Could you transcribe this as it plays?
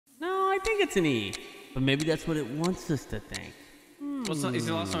think it's an E, but maybe that's what it wants us to think. What's that? Is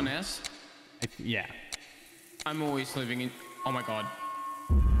the last one S? Yeah. I'm always living in. Oh my god.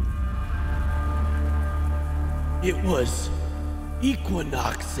 It was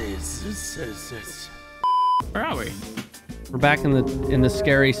equinoxes. Where are we? We're back in the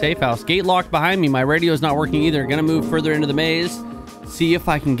scary safe house. Gate locked behind me. My radio's not working either. Gonna move further into the maze. See if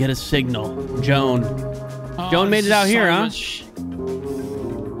I can get a signal. Joan. Joan made it out here, huh?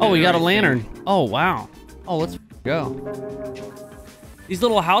 Oh, we got a lantern. Oh, wow. Oh, let's go. These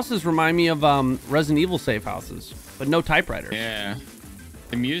little houses remind me of Resident Evil safe houses, but no typewriters. Yeah.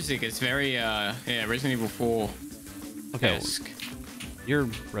 The music is very, yeah, Resident Evil 4. Okay. You're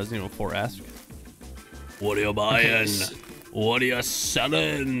Resident Evil 4-esque. What are you buying? What are you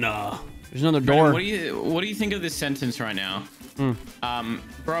selling? There's another door. Brandon, what do you think of this sentence right now?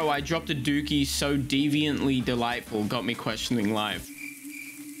 Bro, I dropped a dookie so deviantly delightful, got me questioning life.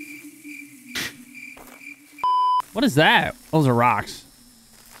 What is that? Those are rocks.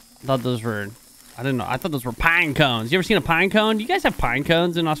 I thought those were, I didn't know. I thought those were pine cones. You ever seen a pine cone? Do you guys have pine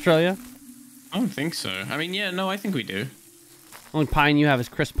cones in Australia? I don't think so. I mean, yeah, no, I think we do. Only pine you have is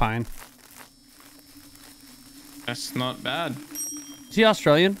Chris Pine. That's not bad. Is he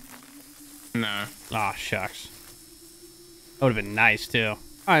Australian? No. Aw, shucks. That would have been nice, too. All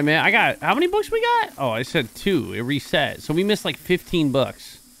right, man. I got... How many books we got? Oh, I said 2. It reset. So we missed like 15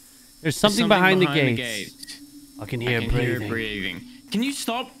 books. There's something behind the gate. I can hear breathing. Can you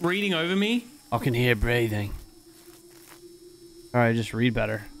stop reading over me? I can hear breathing. All right, just read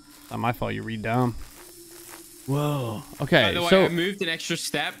better. It's not my fault you read dumb. Whoa. Okay, by the way, I moved an extra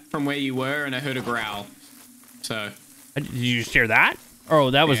step from where you were and I heard a growl. So... Did you just hear that?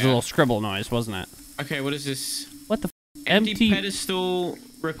 Oh, that was a little scribble noise, wasn't it? Okay, what is this? What the f? Empty pedestal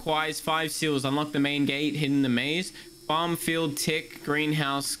requires 5 seals. Unlock the main gate, hidden the maze. Farm, field, tick,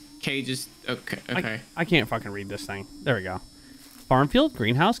 greenhouse, cages. Okay. I can't fucking read this thing. There we go. Farm field,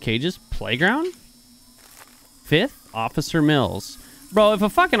 greenhouse, cages, playground? 5th, Officer Mills. Bro, if a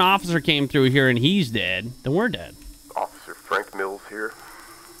fucking officer came through here and he's dead, then we're dead. Officer Frank Mills here.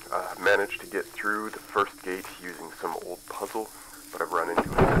 Managed to get through the first gate using some old puzzle, but I've run into a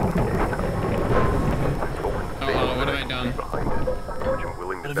second gate. What have I done?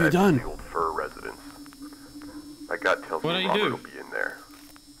 What have you done? The old fur residence. My gut tells me Robert will be in there.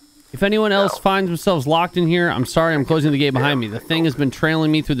 If anyone else finds themselves locked in here, I'm sorry, I'm closing the gate behind me. The thing has been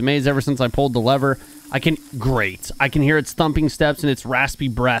trailing me through the maze ever since I pulled the lever. I can hear its thumping steps and its raspy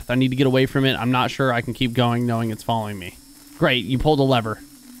breath. I need to get away from it. I'm not sure I can keep going knowing it's following me. Great, you pulled a lever.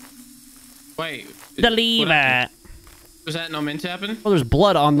 Wait. The lever. Was that not meant to happen? Oh, there's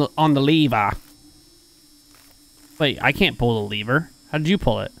blood on the lever. Wait, I can't pull the lever. How did you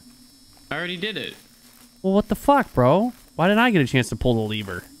pull it? I already did it. Well, what the fuck, bro? Why didn't I get a chance to pull the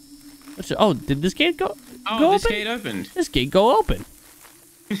lever? Oh, did this gate go this open? Gate opened. This gate go open.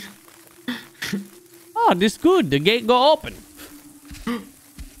 Oh, this good. The gate go open.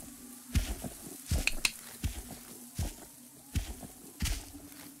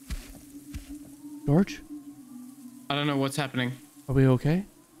 George? I don't know what's happening. Are we okay?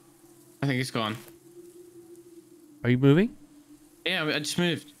 I think it's gone. Are you moving? Yeah, I just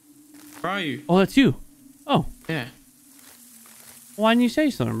moved. Where are you? Oh, that's you. Oh. Yeah. Why didn't you say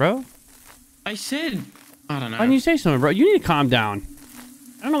something, bro? I said... I don't know. Why didn't you say something, bro? You need to calm down.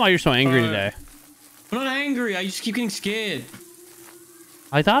 I don't know why you're so angry today. I'm not angry. I just keep getting scared.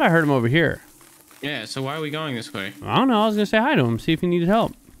 I thought I heard him over here. Yeah, so why are we going this way? I don't know. I was going to say hi to him, see if he needed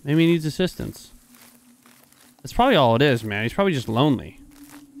help. Maybe he needs assistance. That's probably all it is, man. He's probably just lonely.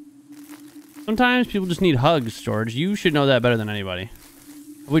 Sometimes people just need hugs, George. You should know that better than anybody.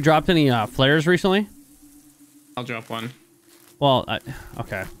 Have we dropped any flares recently? I'll drop one. Well,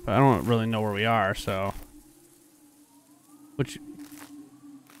 okay. But I don't really know where we are, so... Which...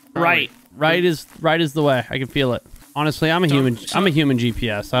 Right is the way. I can feel it. Honestly, I'm a human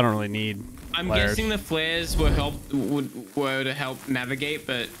GPS. I don't really need I'm flares. guessing the flares were to help navigate,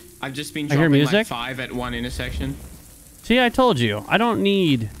 but I've just been dropping like 5 at one intersection. See, I told you. I don't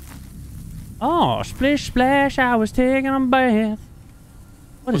need... Oh, splish splash, I was taking a bath.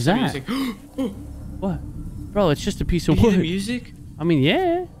 What is that? What? Bro, it's just a piece of wood. Hear the music? I mean,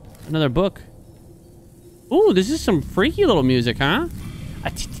 yeah. Another book. Ooh, this is some freaky little music, huh?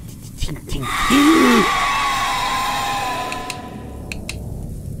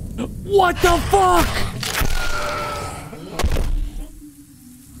 What the fuck?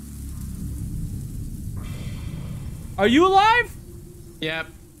 Are you alive? Yep.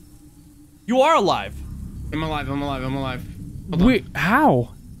 You are alive. I'm alive. Wait,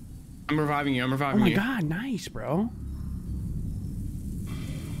 how? I'm reviving you. I'm reviving you. Oh my god, nice, bro.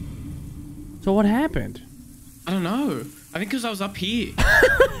 So what happened? I don't know. I think because I was up here.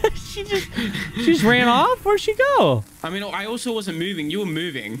 she just ran off? Where'd she go? I mean, I also wasn't moving. You were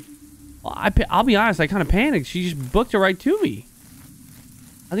moving. Well, I'll be honest. I kind of panicked. She just booked it right to me.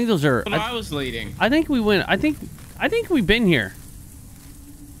 I think those are... But I was leading. I think we went... I think we've been here.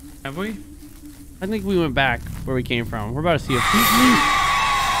 Have we? I think we went back where we came from. We're about to see if...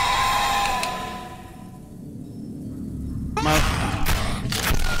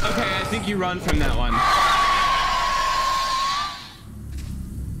 Okay, I think you run from that one.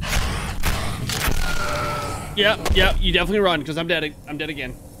 Yep, you definitely run because I'm dead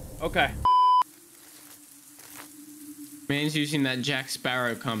again. Okay. Man's using that Jack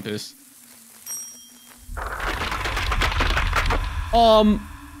Sparrow compass.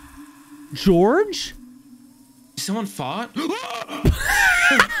 George? Someone fought?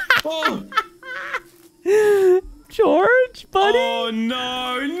 Oh. George, buddy? Oh,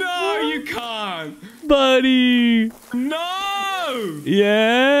 no, you can't. Buddy. No.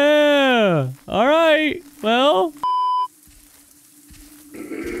 Yeah. All right. Well.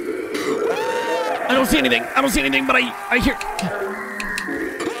 I don't see anything, but I hear. I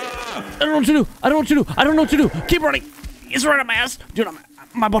don't know what to do. I don't know what to do. Keep running. He's right on my ass. Dude,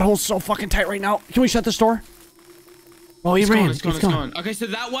 my butthole's so fucking tight right now. Can we shut this door? Oh, he ran. It's gone. Okay, so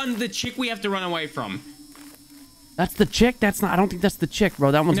that one, the chick we have to run away from. That's the chick? That's not... I don't think that's the chick,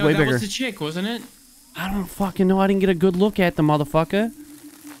 bro. That one's way bigger. That was the chick, wasn't it? I don't fucking know. I didn't get a good look at the motherfucker.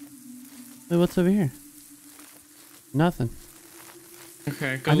 Wait, what's over here? Nothing.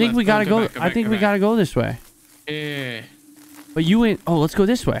 Okay, I think we gotta go. I think we gotta go this way. Yeah. But you went... Oh, let's go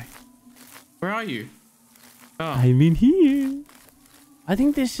this way. Where are you? Oh. I'm in here. I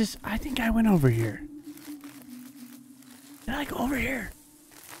think this is... I think I went over here. Did I go over here?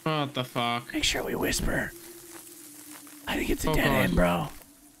 What the fuck? Make sure we whisper. I think it's a dead end, bro.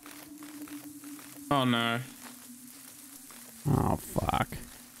 Oh, no. Oh, fuck.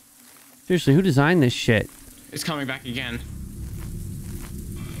 Seriously, who designed this shit? It's coming back again.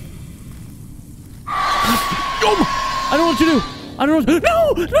 Oh, I don't know what to do. I don't know.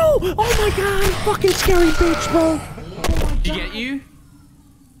 No! Oh my god! Fucking scary bitch, bro. Did she get you?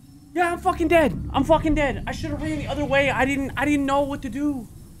 Yeah, I'm fucking dead. I should have ran the other way. I didn't know what to do.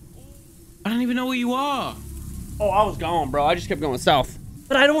 I don't even know where you are. Oh, I was gone, bro. I just kept going south.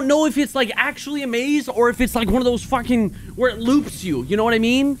 But I don't know if it's like actually a maze or if it's like one of those fucking where it loops you. You know what I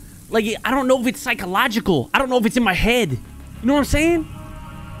mean? Like, I don't know if it's psychological. I don't know if it's in my head. You know what I'm saying?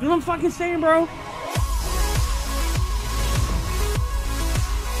 You know what I'm fucking saying, bro?